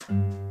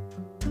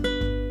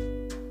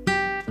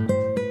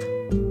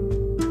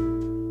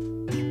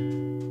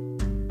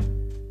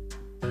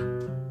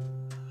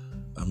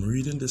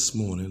this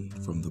morning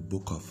from the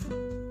book of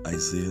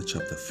Isaiah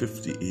chapter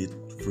 58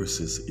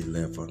 verses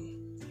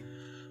 11.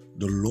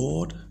 The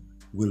Lord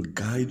will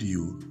guide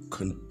you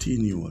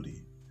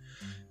continually,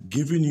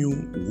 giving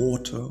you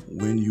water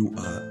when you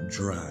are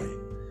dry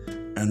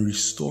and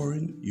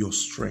restoring your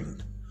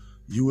strength.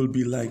 You will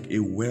be like a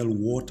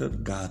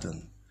well-watered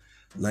garden,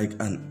 like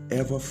an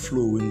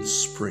ever-flowing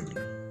spring.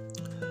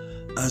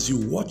 As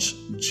you watch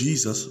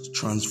Jesus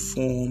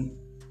transform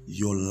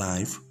your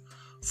life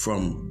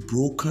from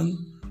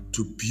broken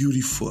to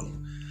beautiful,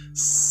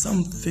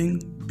 something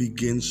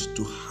begins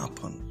to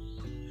happen.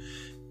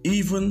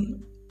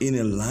 Even in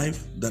a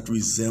life that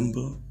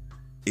resembles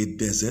a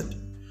desert,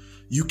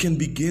 you can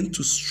begin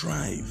to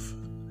strive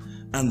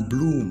and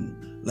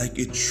bloom like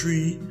a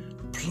tree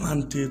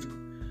planted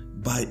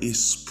by a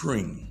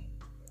spring.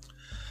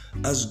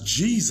 As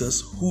Jesus,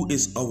 who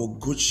is our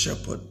good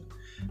shepherd,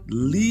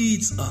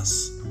 leads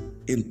us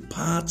in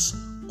paths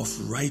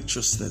of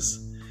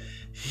righteousness,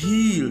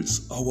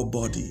 heals our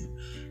body,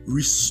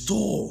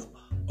 restore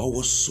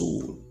our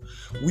soul,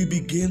 we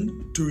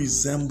begin to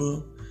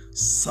resemble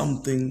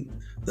something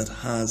that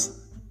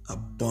has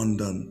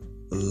abundant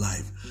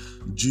life.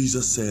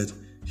 Jesus said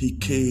he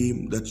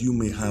came that you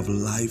may have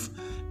life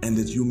and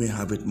that you may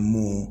have it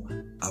more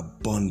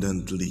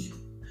abundantly.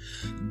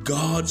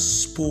 God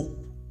spoke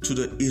to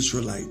the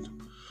Israelites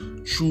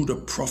through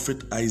the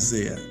prophet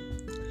Isaiah,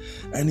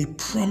 and he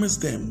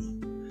promised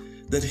them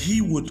that he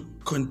would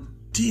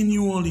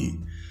continually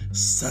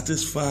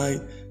satisfy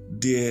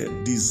their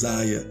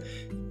desire,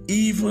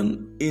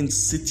 even in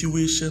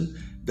situations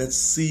that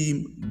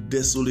seem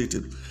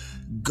desolated.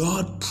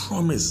 God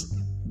promised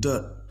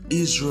the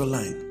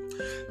Israelites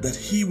that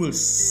he will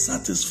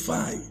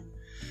satisfy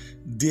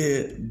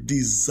their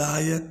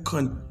desire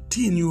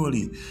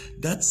continually.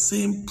 That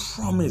same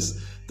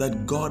promise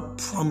that God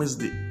promised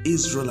the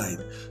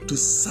Israelites to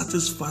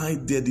satisfy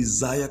their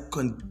desire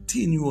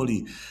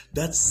continually,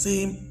 that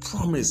same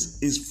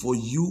promise is for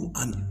you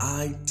and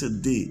I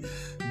today.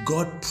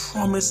 God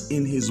promised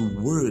in his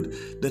word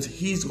that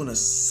he's going to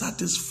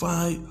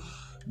satisfy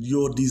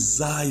your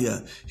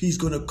desire. He's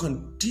going to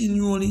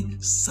continually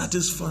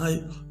satisfy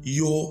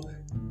your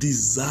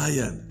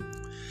desire.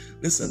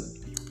 Listen,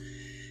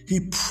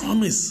 he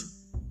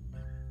promised,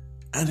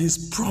 and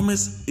his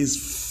promise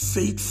is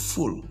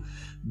faithful.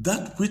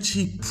 That which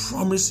he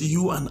promised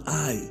you and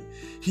I,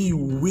 he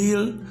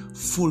will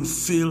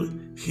fulfill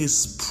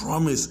his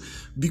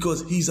promise,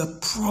 because he's a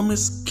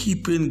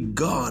promise-keeping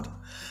God.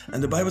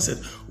 And the Bible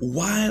said,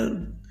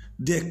 while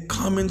their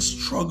common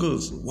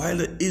struggles, while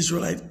the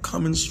Israelite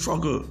common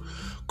struggle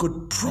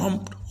could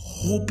prompt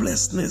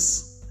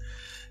hopelessness,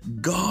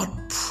 God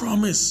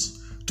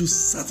promised to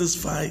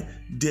satisfy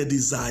their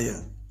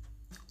desire,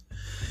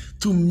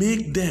 to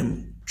make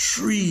them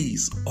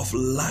trees of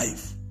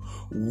life,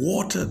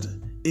 watered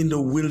in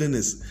the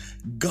wilderness.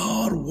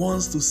 God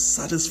wants to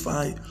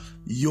satisfy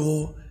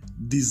your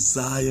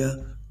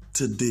desire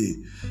today.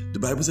 The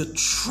Bible said,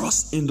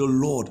 trust in the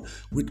Lord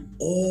with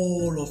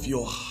all of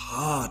your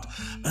heart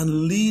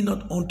and lean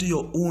not unto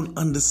your own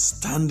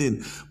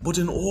understanding, but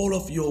in all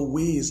of your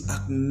ways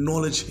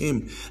acknowledge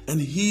him, and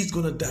he's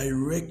going to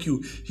direct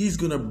you. He's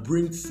going to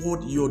bring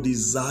forth your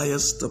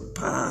desires to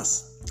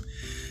pass.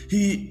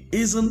 He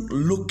isn't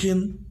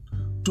looking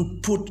to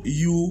put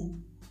you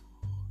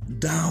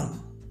down.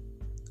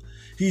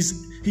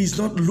 He's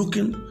not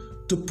looking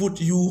to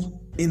put you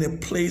in a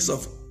place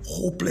of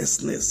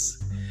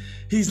hopelessness.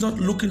 He's not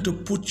looking to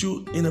put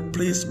you in a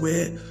place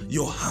where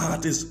your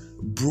heart is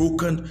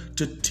broken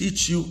to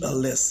teach you a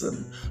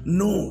lesson.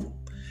 No.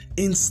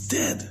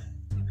 Instead,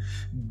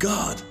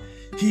 God,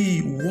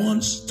 he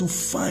wants to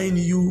find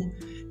you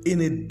in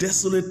a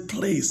desolate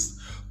place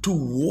to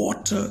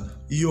water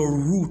your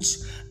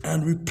roots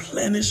and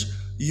replenish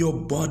your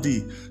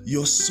body,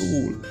 your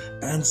soul,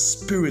 and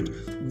spirit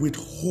with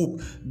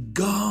hope.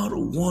 God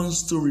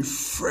wants to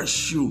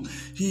refresh you.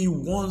 He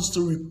wants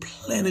to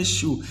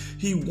replenish you.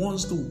 He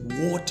wants to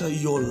water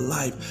your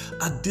life.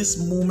 At this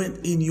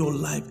moment in your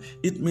life,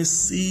 it may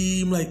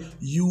seem like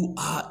you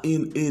are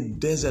in a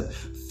desert.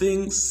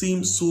 Things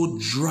seem so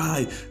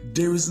dry.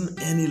 There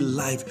isn't any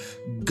life.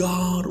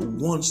 God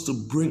wants to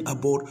bring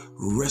about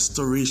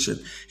restoration.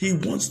 He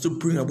wants to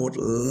bring about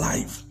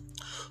life.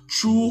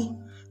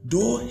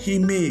 Though he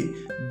may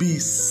be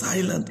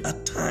silent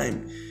at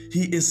times,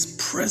 he is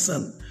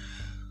present,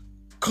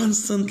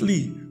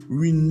 constantly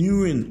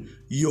renewing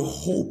your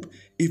hope.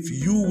 If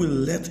you will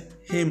let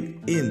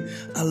him in,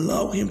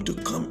 allow him to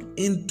come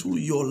into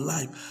your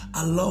life,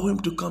 allow him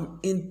to come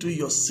into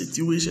your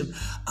situation,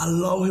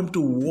 allow him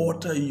to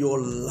water your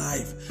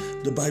life.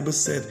 The Bible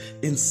said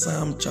in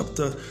Psalm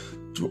chapter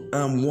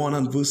 1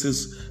 and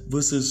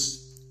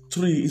verses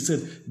 3, it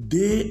said,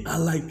 they are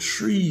like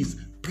trees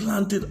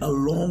planted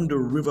along the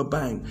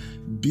riverbank,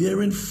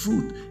 bearing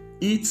fruit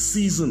each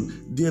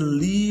season. Their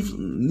leaves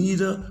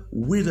neither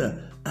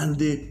wither, and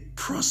they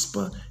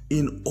prosper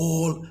in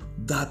all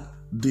that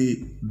they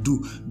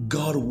do.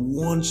 God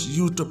wants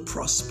you to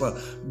prosper.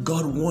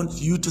 God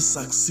wants you to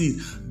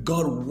succeed.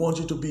 God wants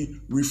you to be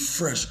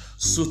refreshed.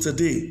 So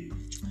today,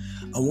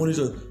 I want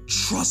you to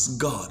trust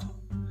God.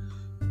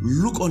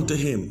 Look unto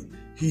Him.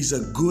 He's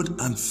a good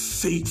and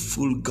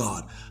faithful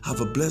God.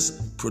 Have a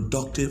blessed,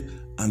 productive,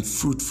 and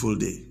fruitful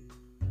day.